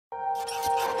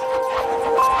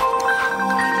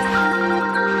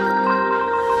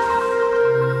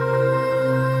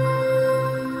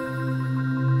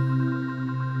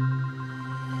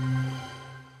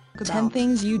Ten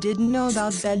things you didn't know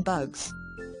about bedbugs.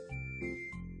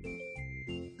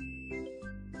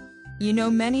 You know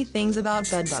many things about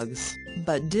bedbugs,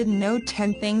 but didn't know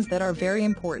 10 things that are very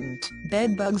important.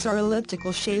 Bedbugs are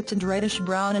elliptical shaped and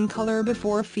reddish-brown in color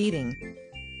before feeding.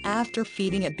 After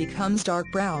feeding it becomes dark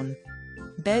brown.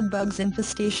 Bedbugs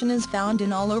infestation is found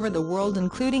in all over the world,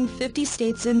 including 50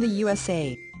 states in the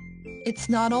USA. It's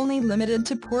not only limited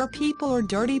to poor people or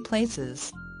dirty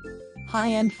places.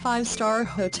 High-end 5-star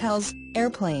hotels,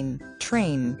 airplane,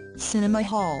 train, cinema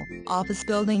hall, office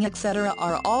building etc.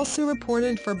 are also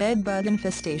reported for bedbug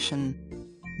infestation.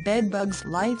 Bedbugs'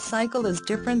 life cycle is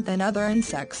different than other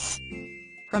insects.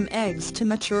 From eggs to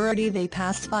maturity they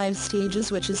pass 5 stages,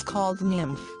 which is called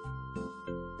nymph.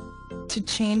 To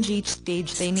change each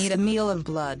stage they need a meal of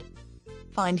blood.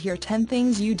 Find here 10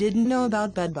 things you didn't know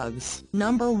about bedbugs.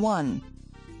 Number 1.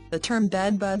 The term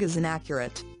bedbug is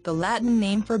inaccurate. The Latin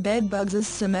name for bedbugs is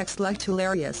Cimex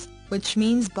lectularius, which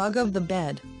means bug of the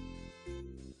bed.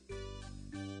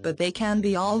 But they can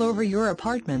be all over your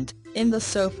apartment, in the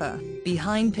sofa,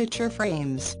 behind picture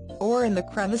frames, or in the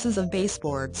crevices of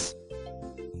baseboards.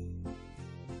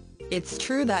 It's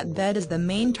true that bed is the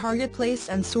main target place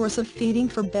and source of feeding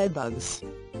for bedbugs.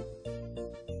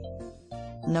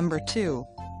 Number 2.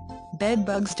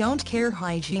 Bedbugs don't care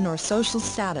hygiene or social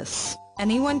status.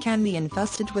 Anyone can be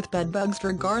infested with bedbugs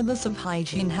regardless of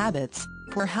hygiene habits,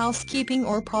 poor housekeeping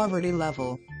or poverty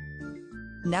level.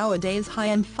 Nowadays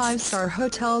high-end 5-star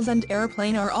hotels and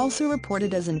airplane are also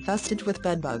reported as infested with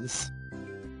bedbugs.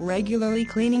 Regularly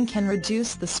cleaning can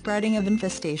reduce the spreading of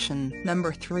infestation.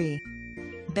 Number 3.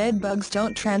 Bedbugs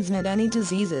don't transmit any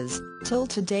diseases. Till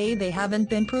today they haven't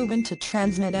been proven to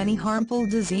transmit any harmful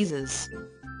diseases.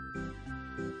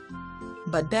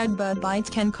 But bedbug bites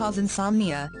can cause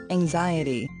insomnia,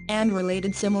 anxiety, and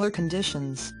related similar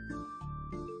conditions.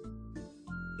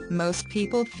 Most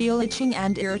people feel itching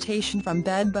and irritation from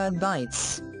bedbug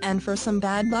bites, and for some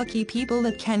bad lucky people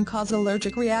it can cause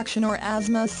allergic reaction or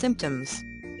asthma symptoms.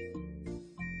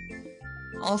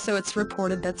 Also it's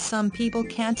reported that some people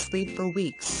can't sleep for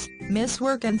weeks, miss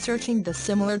work and searching the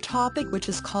similar topic, which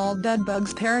is called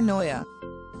bedbugs paranoia.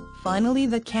 Finally,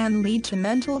 that can lead to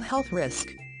mental health risk.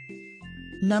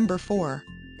 Number 4.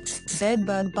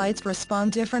 Bedbug bites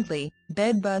respond differently.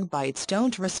 Bedbug bites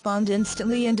don't respond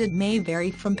instantly and it may vary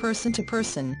from person to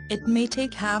person. It may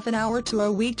take half an hour to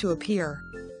a week to appear.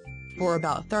 For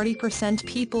about 30%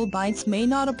 people bites may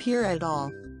not appear at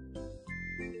all.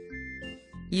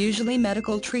 Usually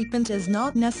medical treatment is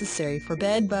not necessary for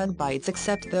bedbug bites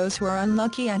except those who are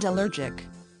unlucky and allergic.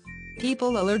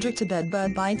 People allergic to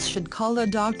bedbug bites should call a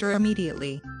doctor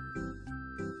immediately.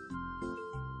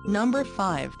 Number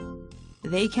 5.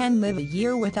 They can live a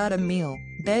year without a meal.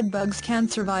 Bedbugs can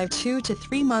survive 2 to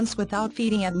 3 months without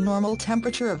feeding at normal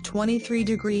temperature of 23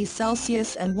 degrees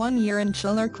Celsius and 1 year in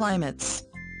chiller climates.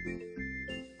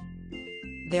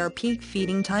 Their peak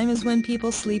feeding time is when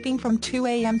people sleeping from 2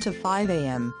 a.m. to 5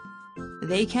 a.m.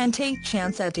 They can take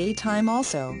chance at daytime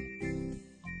also.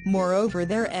 Moreover,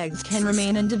 their eggs can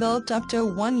remain undeveloped up to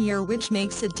 1 year, which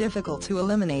makes it difficult to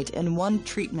eliminate in one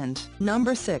treatment.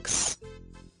 Number 6.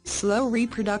 Slow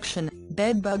reproduction.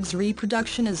 Bedbugs'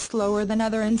 reproduction is slower than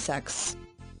other insects.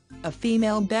 A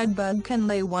female bedbug can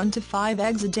lay 1 to 5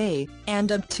 eggs a day,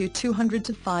 and up to 200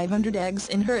 to 500 eggs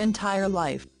in her entire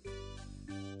life.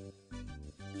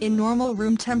 In normal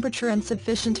room temperature and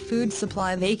sufficient food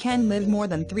supply they can live more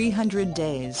than 300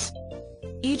 days.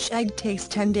 Each egg takes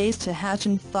 10 days to hatch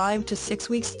and 5 to 6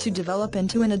 weeks to develop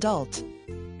into an adult.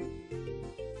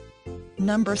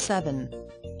 Number 7.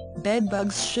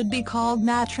 Bedbugs should be called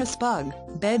mattress bug.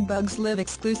 Bedbugs live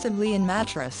exclusively in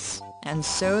mattress, and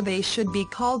so they should be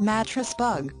called mattress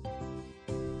bug.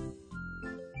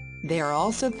 They are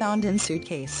also found in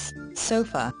suitcase,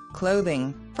 sofa,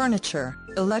 clothing, furniture,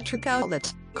 electric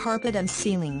outlet, carpet and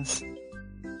ceilings.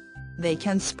 They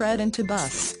can spread into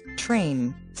bus,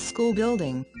 train, school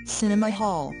building, cinema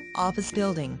hall, office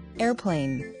building,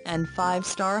 airplane, and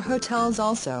 5-star hotels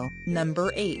also.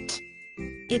 Number 8.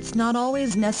 It's not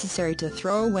always necessary to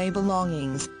throw away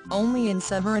belongings, only in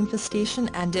severe infestation,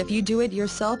 and if you do it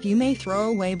yourself you may throw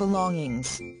away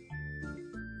belongings.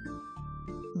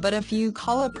 But if you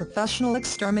call a professional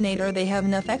exterminator they have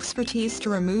enough expertise to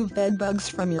remove bedbugs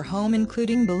from your home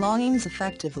including belongings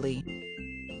effectively.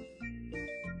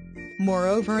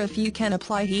 Moreover, if you can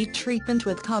apply heat treatment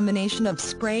with combination of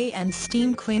spray and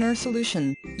steam cleaner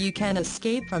solution, you can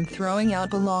escape from throwing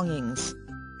out belongings.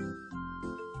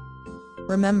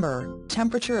 Remember,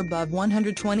 temperature above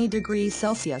 120 degrees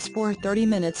Celsius for 30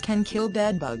 minutes can kill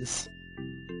bedbugs.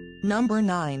 Number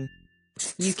 9.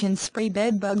 You can spray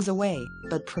bedbugs away,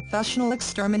 but professional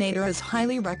exterminator is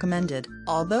highly recommended,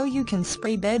 although you can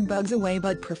spray bedbugs away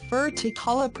but prefer to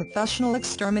call a professional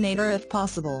exterminator if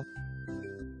possible.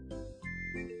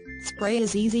 Spray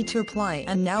is easy to apply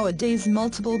and nowadays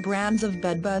multiple brands of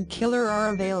bedbug killer are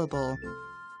available.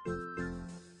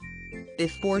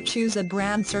 Before choose a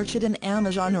brand, search it in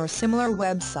Amazon or similar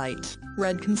website,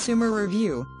 read consumer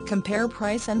review, compare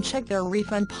price and check their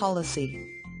refund policy.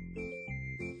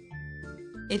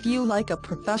 If you like a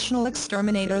professional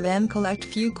exterminator, then collect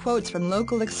few quotes from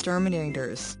local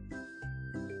exterminators.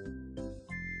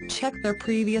 Check their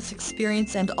previous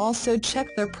experience and also check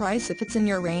their price if it's in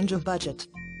your range of budget.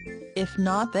 If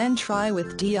not, then try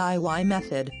with DIY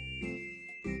method.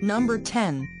 Number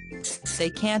 10. They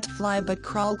can't fly but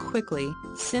crawl quickly.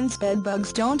 Since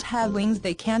bedbugs don't have wings,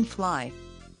 they can't fly,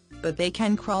 but they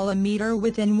can crawl a meter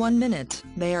within 1 minute.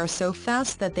 They are so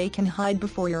fast that they can hide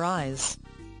before your eyes.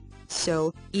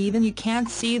 So, even you can't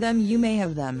see them, you may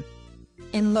have them.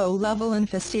 In low-level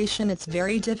infestation, it's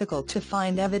very difficult to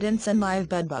find evidence in live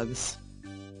bedbugs.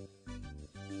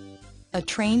 A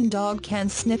trained dog can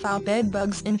sniff out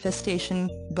bedbugs infestation,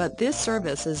 but this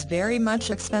service is very much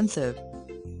expensive.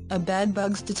 A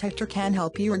bedbugs detector can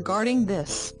help you regarding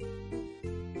this.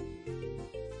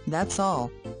 That's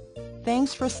all.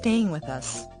 Thanks for staying with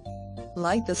us.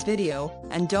 Like this video,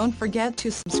 and don't forget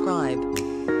to subscribe.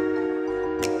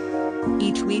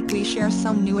 Each week we share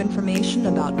some new information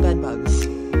about bedbugs.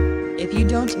 If you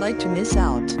don't like to miss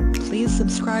out, please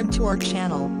subscribe to our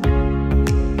channel.